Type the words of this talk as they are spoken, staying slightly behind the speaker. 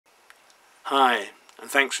Hi, and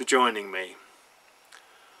thanks for joining me.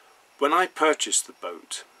 When I purchased the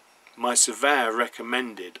boat, my surveyor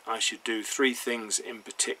recommended I should do three things in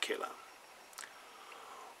particular.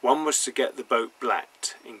 One was to get the boat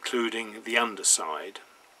blacked, including the underside.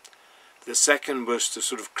 The second was to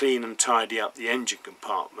sort of clean and tidy up the engine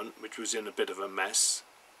compartment, which was in a bit of a mess.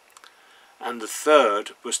 And the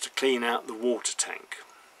third was to clean out the water tank.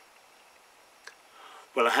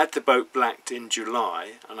 Well, I had the boat blacked in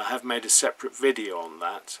July, and I have made a separate video on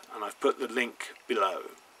that, and I've put the link below.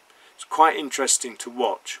 It's quite interesting to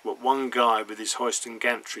watch what one guy with his hoist and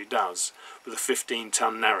gantry does with a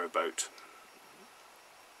 15-ton narrowboat.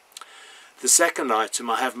 The second item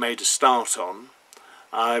I have made a start on.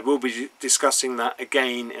 I will be discussing that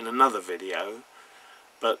again in another video,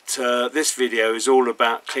 but this video is all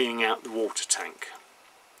about cleaning out the water tank.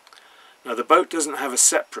 Now, the boat doesn't have a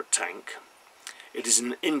separate tank. It is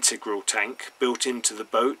an integral tank built into the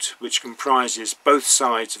boat, which comprises both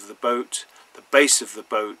sides of the boat, the base of the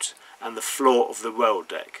boat and the floor of the well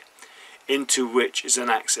deck, into which is an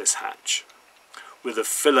access hatch with a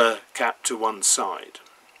filler cap to one side.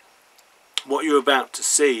 What you're about to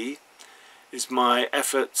see is my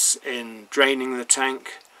efforts in draining the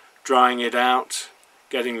tank, drying it out,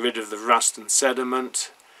 getting rid of the rust and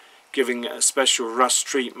sediment, giving it a special rust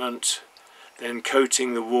treatment, then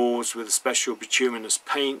coating the walls with a special bituminous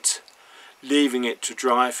paint, leaving it to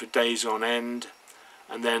dry for days on end,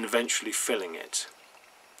 and then eventually filling it.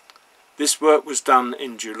 This work was done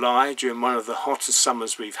in July during one of the hottest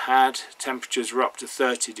summers we've had. Temperatures were up to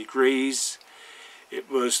 30 degrees. It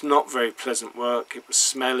was not very pleasant work. It was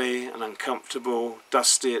smelly and uncomfortable,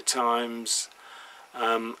 dusty at times.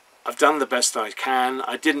 I've done the best I can.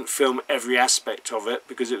 I didn't film every aspect of it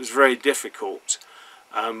because it was very difficult.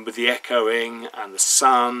 With the echoing and the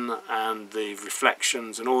sun and the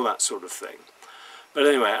reflections and all that sort of thing. But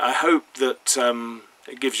anyway, I hope that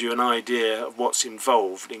it gives you an idea of what's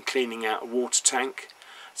involved in cleaning out a water tank.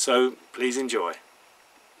 So please enjoy.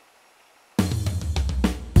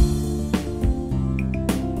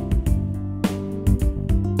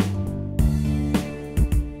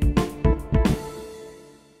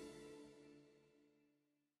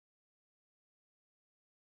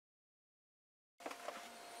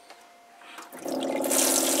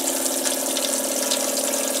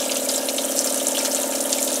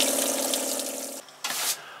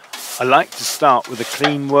 I like to start with a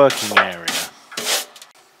clean working area.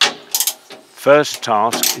 First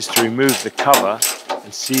task is to remove the cover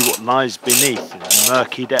and see what lies beneath in the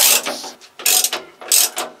murky depths.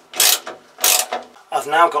 I've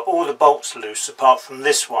now got all the bolts loose apart from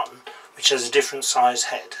this one, which has a different size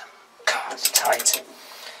head. God, it's tight.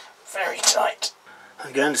 Very tight.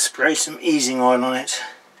 I'm going to spray some easing oil on it.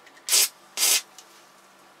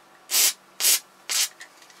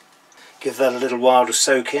 Give that a little while to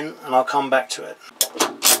soak in and I'll come back to it.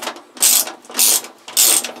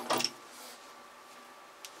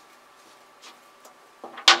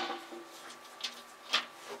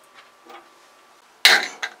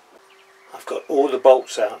 I've got all the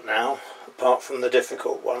bolts out now, apart from the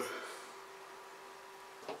difficult one.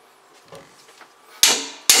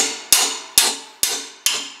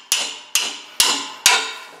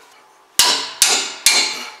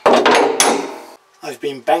 I've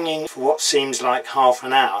been banging for what seems like half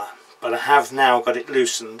an hour, but I have now got it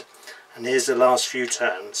loosened, and here's the last few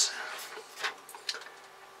turns.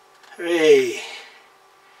 Hooray!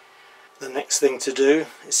 The next thing to do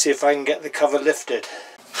is see if I can get the cover lifted.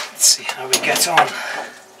 Let's see how we get on.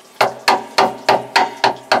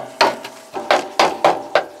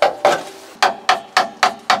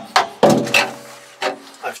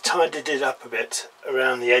 I've tidied it up a bit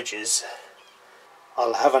around the edges.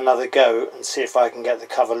 I'll have another go and see if I can get the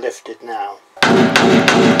cover lifted now.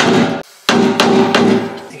 I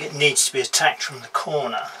think it needs to be attacked from the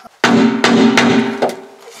corner.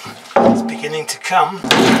 It's beginning to come.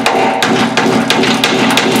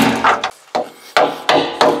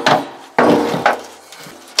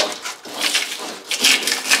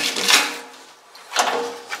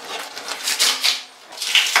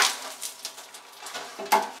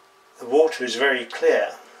 The water is very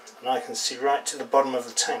clear, and I can see right to the bottom of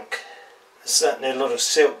the tank. There's certainly a lot of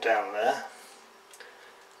silt down there,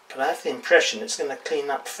 but I have the impression it's going to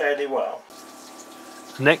clean up fairly well.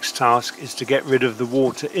 The next task is to get rid of the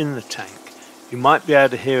water in the tank. You might be able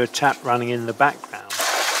to hear a tap running in the background,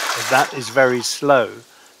 but that is very slow,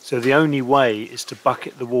 so the only way is to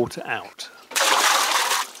bucket the water out.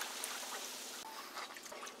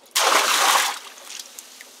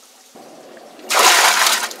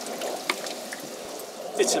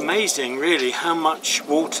 It's amazing really how much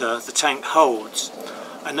water the tank holds.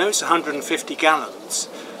 I know it's 150 gallons,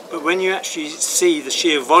 but when you actually see the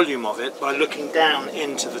sheer volume of it by looking down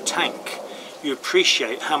into the tank, you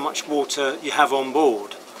appreciate how much water you have on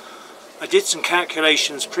board. I did some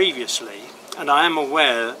calculations previously, and I am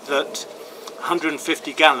aware that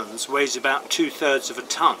 150 gallons weighs about 2/3 of a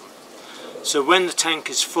ton. So when the tank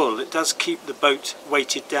is full, it does keep the boat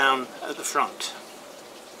weighted down at the front.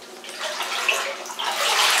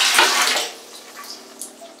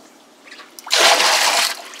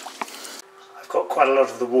 I've got quite a lot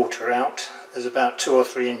of the water out. There's about 2 or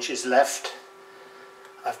 3 inches left.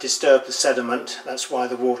 I've disturbed the sediment, that's why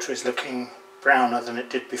the water is looking browner than it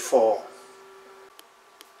did before.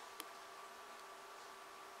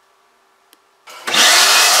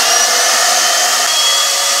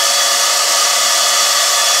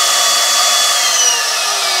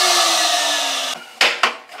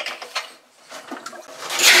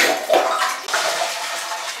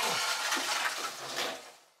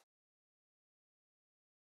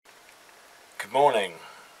 Good morning.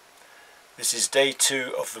 This is day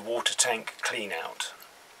 2 of the water tank clean out.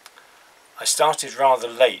 I started rather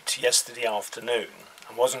late yesterday afternoon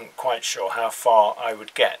and wasn't quite sure how far I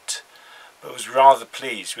would get, but was rather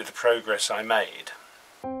pleased with the progress I made.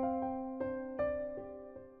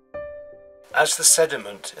 As the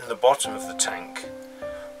sediment in the bottom of the tank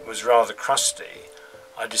was rather crusty,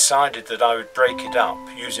 I decided that I would break it up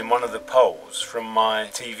using one of the poles from my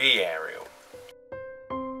TV aerial.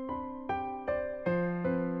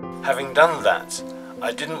 Having done that,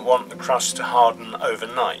 I didn't want the crust to harden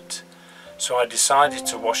overnight, so I decided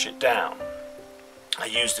to wash it down. I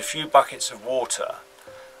used a few buckets of water,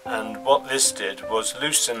 and what this did was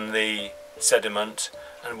loosen the sediment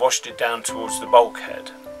and washed it down towards the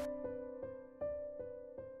bulkhead.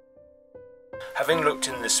 Having looked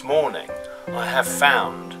in this morning, I have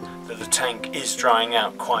found that the tank is drying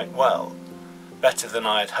out quite well, better than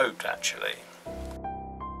I had hoped actually.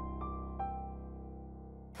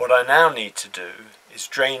 What I now need to do is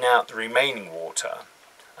drain out the remaining water,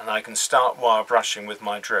 and I can start wire brushing with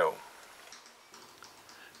my drill.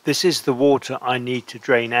 This is the water I need to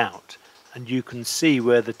drain out, and you can see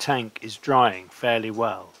where the tank is drying fairly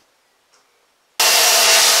well.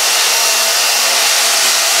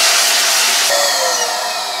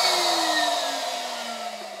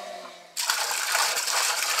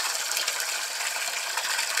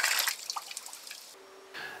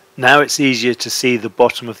 Now it's easier to see the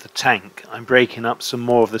bottom of the tank. I'm breaking up some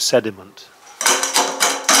more of the sediment.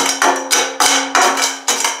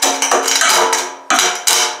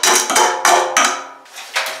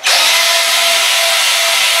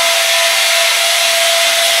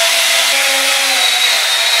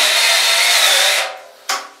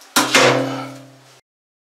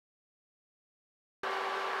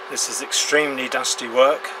 This is extremely dusty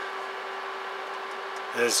work.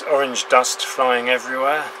 There's orange dust flying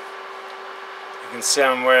everywhere. You can see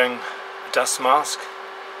I'm wearing a dust mask,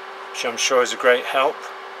 which I'm sure is a great help.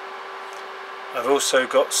 I've also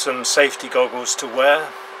got some safety goggles to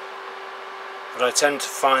wear, but I tend to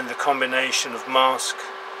find the combination of mask,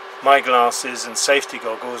 my glasses and safety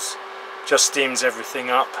goggles just steams everything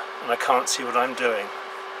up and I can't see what I'm doing.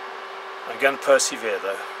 I'm going to persevere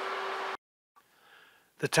though.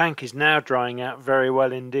 The tank is now drying out very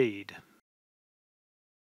well indeed.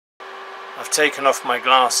 I've taken off my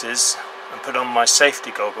glasses and put on my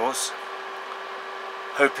safety goggles,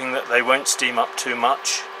 hoping that they won't steam up too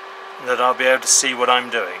much and that I'll be able to see what I'm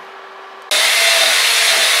doing.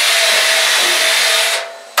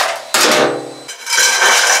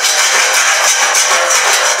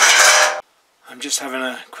 I'm just having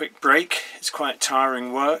a quick break. It's quite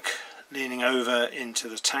tiring work, leaning over into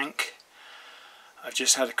the tank. I've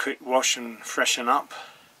just had a quick wash and freshen up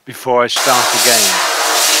before I start again.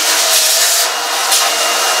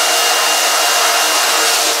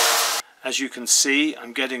 As you can see,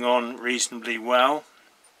 I'm getting on reasonably well.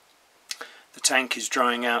 The tank is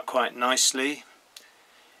drying out quite nicely.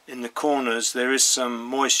 In the corners there is some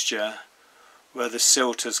moisture where the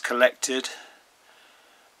silt has collected,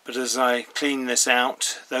 but as I clean this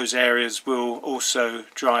out, those areas will also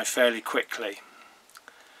dry fairly quickly.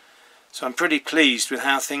 So I'm pretty pleased with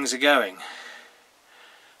how things are going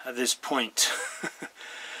at this point.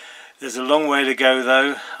 There's a long way to go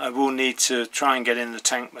though. I will need to try and get in the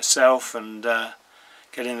tank myself and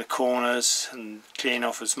get in the corners and clean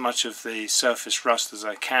off as much of the surface rust as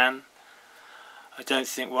I can. I don't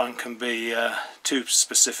think one can be too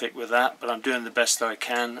specific with that, but I'm doing the best I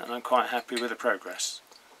can and I'm quite happy with the progress.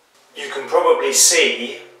 You can probably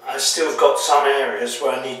see I've still got some areas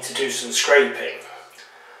where I need to do some scraping.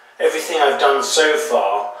 Everything I've done so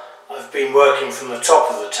far, I've been working from the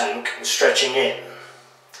top of the tank and stretching in.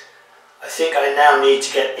 think I now need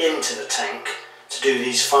to get into the tank to do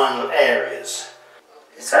these final areas.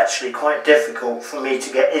 It's actually quite difficult for me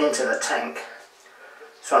to get into the tank,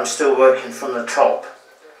 so I'm still working from the top,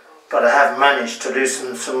 but I have managed to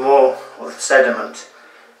loosen some more of the sediment,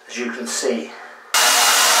 as you can see.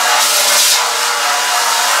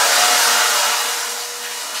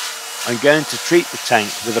 I'm going to treat the tank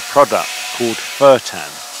with a product called Furtan,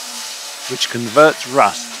 which converts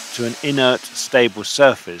rust to an inert, stable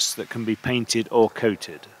surface that can be painted or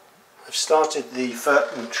coated. I've started the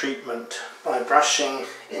Furtan treatment by brushing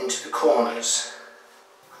into the corners.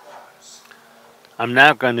 I'm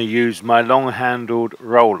now going to use my long-handled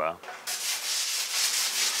roller.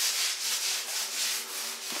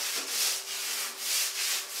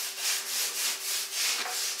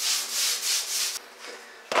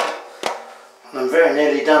 I'm very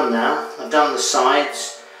nearly done now. I've done the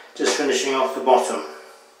sides, just finishing off the bottom.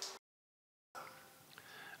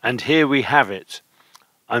 And here we have it.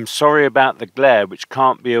 I'm sorry about the glare which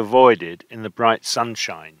can't be avoided in the bright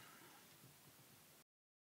sunshine.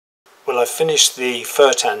 Well, I've finished the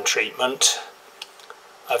Furtan treatment.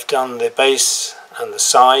 I've done the base and the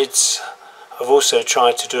sides. I've also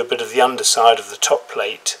tried to do a bit of the underside of the top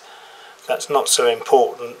plate. That's not so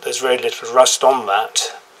important. There's very little rust on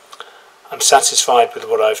that. I'm satisfied with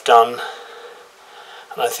what I've done,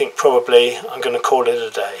 and I think probably I'm going to call it a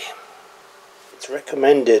day. It's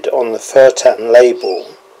recommended on the Furtan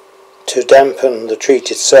label to dampen the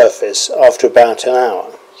treated surface after about an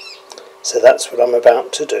hour, so that's what I'm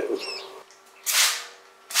about to do.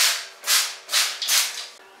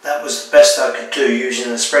 That was the best I could do using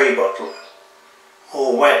the spray bottle.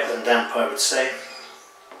 More wet than damp, I would say.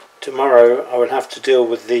 Tomorrow I will have to deal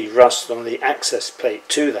with the rust on the access plate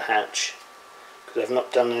to the hatch, because I've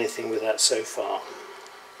not done anything with that so far.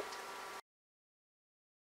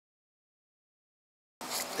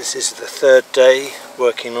 This is the third day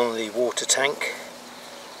working on the water tank.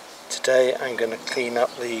 Today I'm going to clean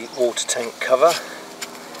up the water tank cover.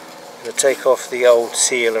 I'm going to take off the old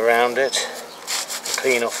seal around it and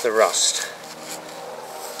clean off the rust.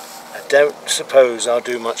 I don't suppose I'll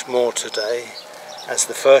do much more today, as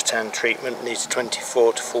the Furtan treatment needs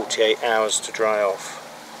 24 to 48 hours to dry off.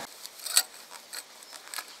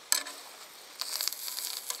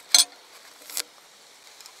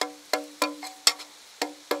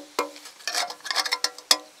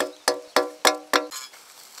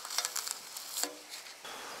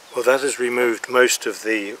 Well, that has removed most of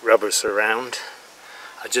the rubber surround.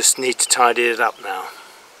 I just need to tidy it up now.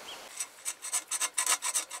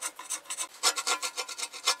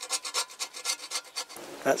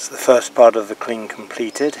 That's the first part of the clean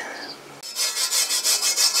completed.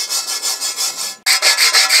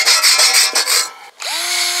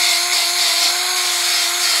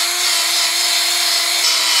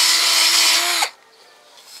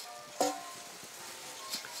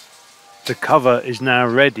 The cover is now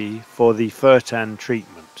ready for the Furtan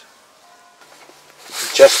treatment.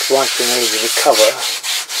 Just wiping over the cover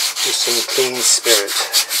with some clean spirit.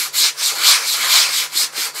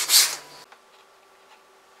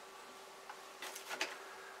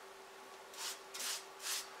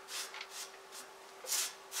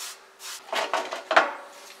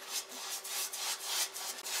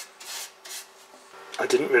 I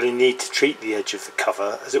didn't really need to treat the edge of the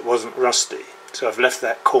cover as it wasn't rusty, so I've left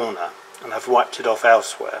that corner and I've wiped it off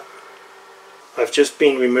elsewhere. I've just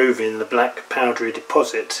been removing the black powdery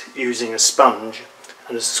deposit using a sponge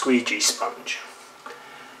and a squeegee sponge.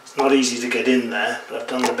 It's not easy to get in there, but I've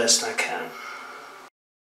done the best I can.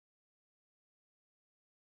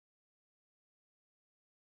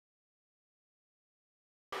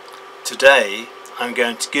 Today I'm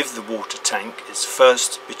going to give the water tank its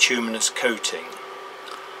first bituminous coating.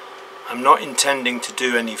 I'm not intending to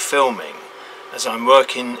do any filming, as I'm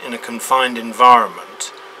working in a confined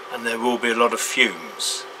environment and there will be a lot of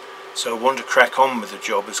fumes, so I want to crack on with the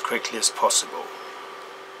job as quickly as possible.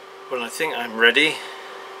 Well, I think I'm ready.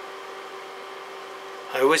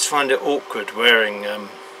 I always find it awkward wearing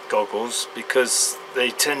goggles because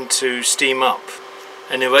they tend to steam up.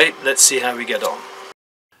 Anyway, let's see how we get on.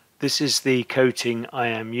 This is the coating I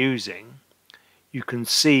am using. You can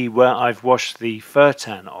see where I've washed the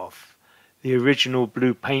Furtan off. The original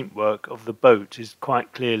blue paintwork of the boat is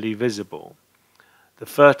quite clearly visible. The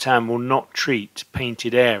Furtan will not treat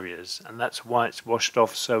painted areas, and that's why it's washed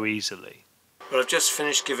off so easily. Well, I've just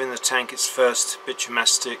finished giving the tank its first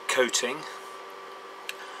bitumastic coating.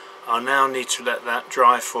 I'll now need to let that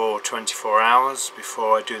dry for 24 hours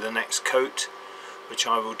before I do the next coat, which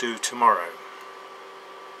I will do tomorrow.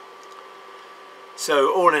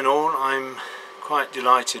 So all in all, I'm quite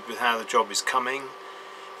delighted with how the job is coming.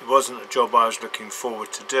 It wasn't a job I was looking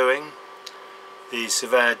forward to doing. The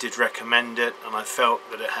surveyor did recommend it and I felt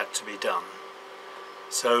that it had to be done.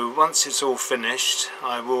 So once it's all finished,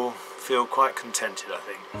 I will feel quite contented, I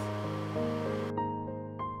think.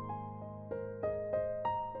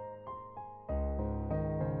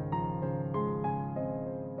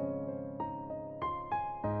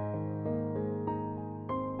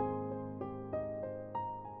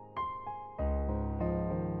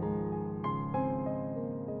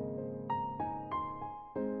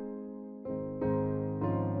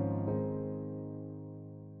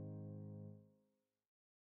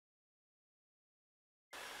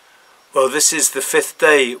 Well, this is the 5th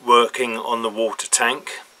day working on the water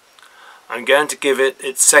tank. I'm going to give it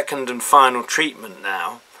its second and final treatment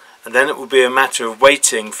now, and then it will be a matter of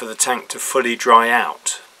waiting for the tank to fully dry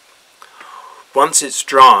out. Once it's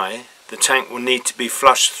dry, the tank will need to be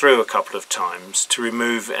flushed through a couple of times to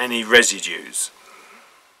remove any residues.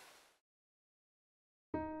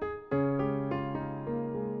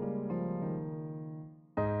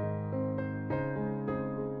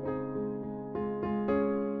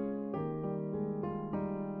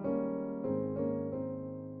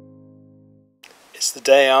 It's the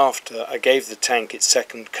day after I gave the tank its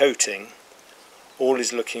second coating. All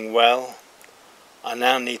is looking well. I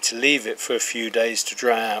now need to leave it for a few days to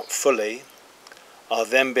dry out fully. I'll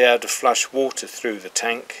then be able to flush water through the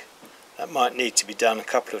tank. That might need to be done a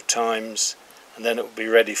couple of times and then it will be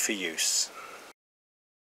ready for use.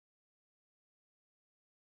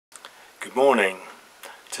 Good morning.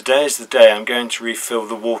 Today is the day I'm going to refill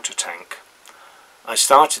the water tank. I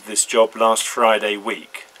started this job last Friday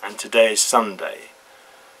week and today is Sunday.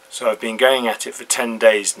 So I've been going at it for 10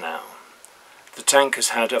 days now. The tank has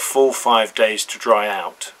had a full 5 days to dry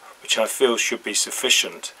out, which I feel should be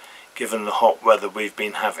sufficient given the hot weather we've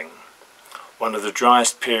been having. One of the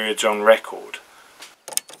driest periods on record.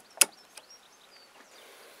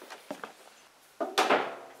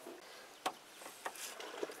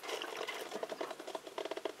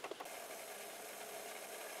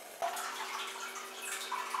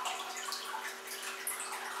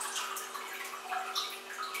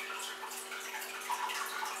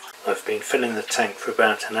 I've been filling the tank for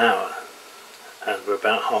about an hour and we're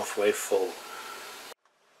about halfway full.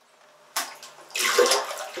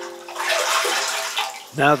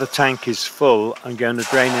 Now the tank is full, I'm going to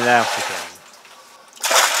drain it out again.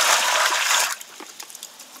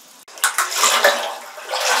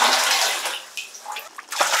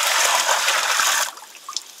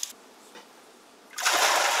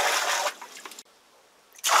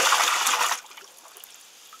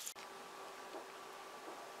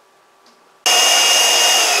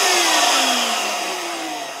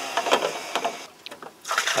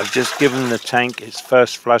 I've just given the tank its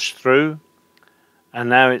first flush through, and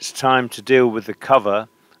now it's time to deal with the cover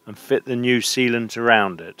and fit the new sealant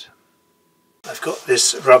around it. I've got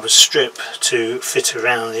this rubber strip to fit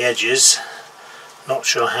around the edges. Not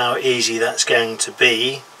sure how easy that's going to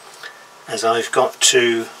be, as I've got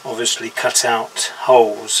to obviously cut out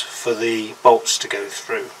holes for the bolts to go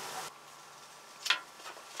through.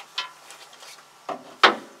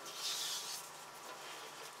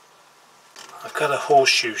 I've got a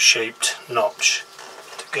horseshoe shaped notch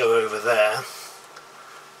to go over there.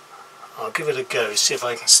 I'll give it a go, see if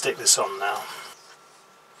I can stick this on now.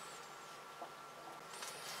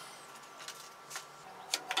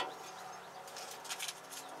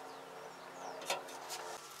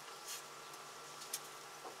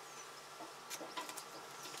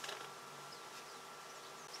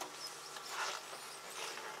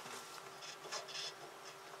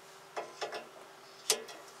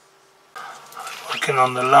 Working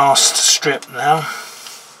on the last strip now.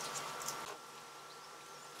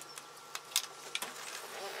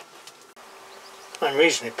 I'm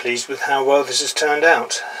reasonably pleased with how well this has turned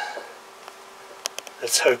out.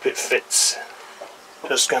 Let's hope it fits.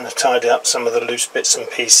 Just going to tidy up some of the loose bits and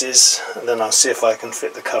pieces and then I'll see if I can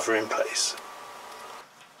fit the cover in place.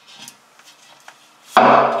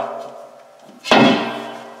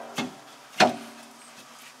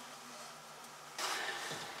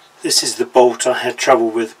 This is the bolt I had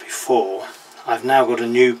trouble with before. I've now got a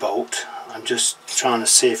new bolt. I'm just trying to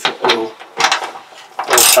see if it will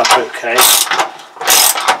bolt up okay.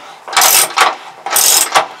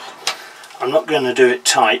 I'm not going to do it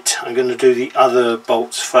tight. I'm going to do the other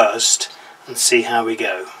bolts first and see how we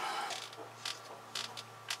go.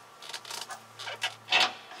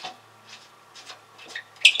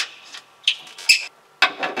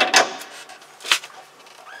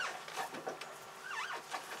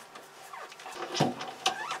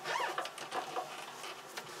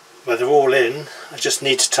 Well, they're all in. I just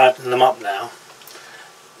need to tighten them up now.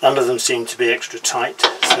 None of them seem to be extra tight,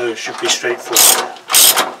 so it should be straightforward.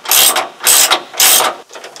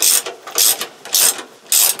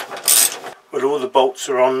 Well, all the bolts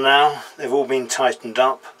are on now, they've all been tightened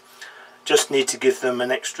up. Just need to give them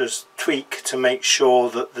an extra tweak to make sure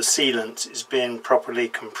that the sealant is being properly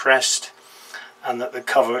compressed and that the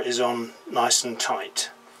cover is on nice and tight.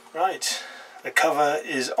 Right, the cover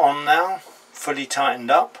is on now, fully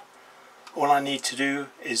tightened up. All I need to do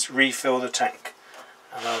is refill the tank,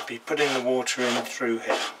 and I'll be putting the water in through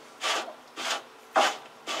here.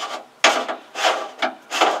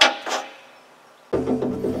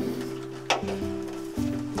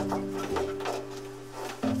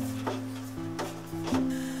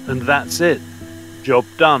 And that's it. Job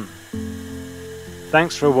done.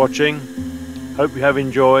 Thanks for watching. Hope you have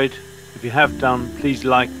enjoyed. If you have done, please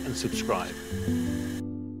like and subscribe.